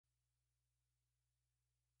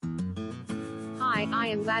Hi, I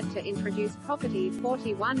am glad to introduce property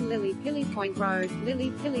 41 Lilli Pilli Point Road,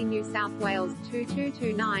 Lilli Pilli, New South Wales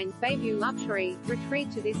 2229, Bayview Luxury.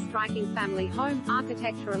 Retreat to this striking family home,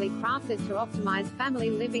 architecturally crafted to optimize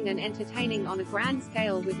family living and entertaining on a grand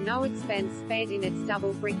scale with no expense spared in its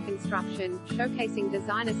double brick construction, showcasing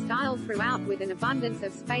designer style throughout with an abundance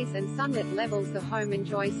of space and sunlit levels. The home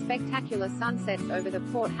enjoys spectacular sunsets over the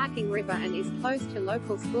Port Hacking River and is close to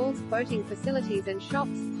local schools, boating facilities and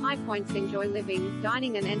shops. High Points enjoy living,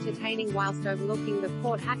 dining and entertaining whilst overlooking the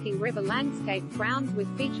Port Hacking River landscape. Grounds with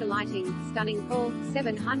feature lighting, stunning pool,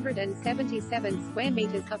 777 square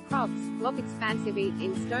meters approx, block expansive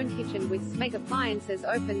in-stone kitchen with smeg appliances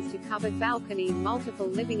opens to covered balcony, multiple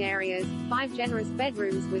living areas, 5 generous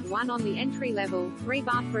bedrooms with 1 on the entry level, 3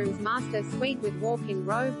 bathrooms, master suite with walk-in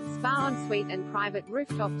robe, spa ensuite and private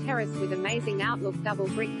rooftop terrace with amazing outlook, double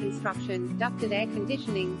brick construction, ducted air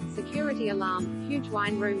conditioning, security alarm, huge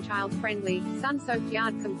wine room, child-friendly, sun-soaked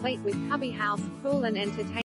yard complete with cubby house, pool and entertainment.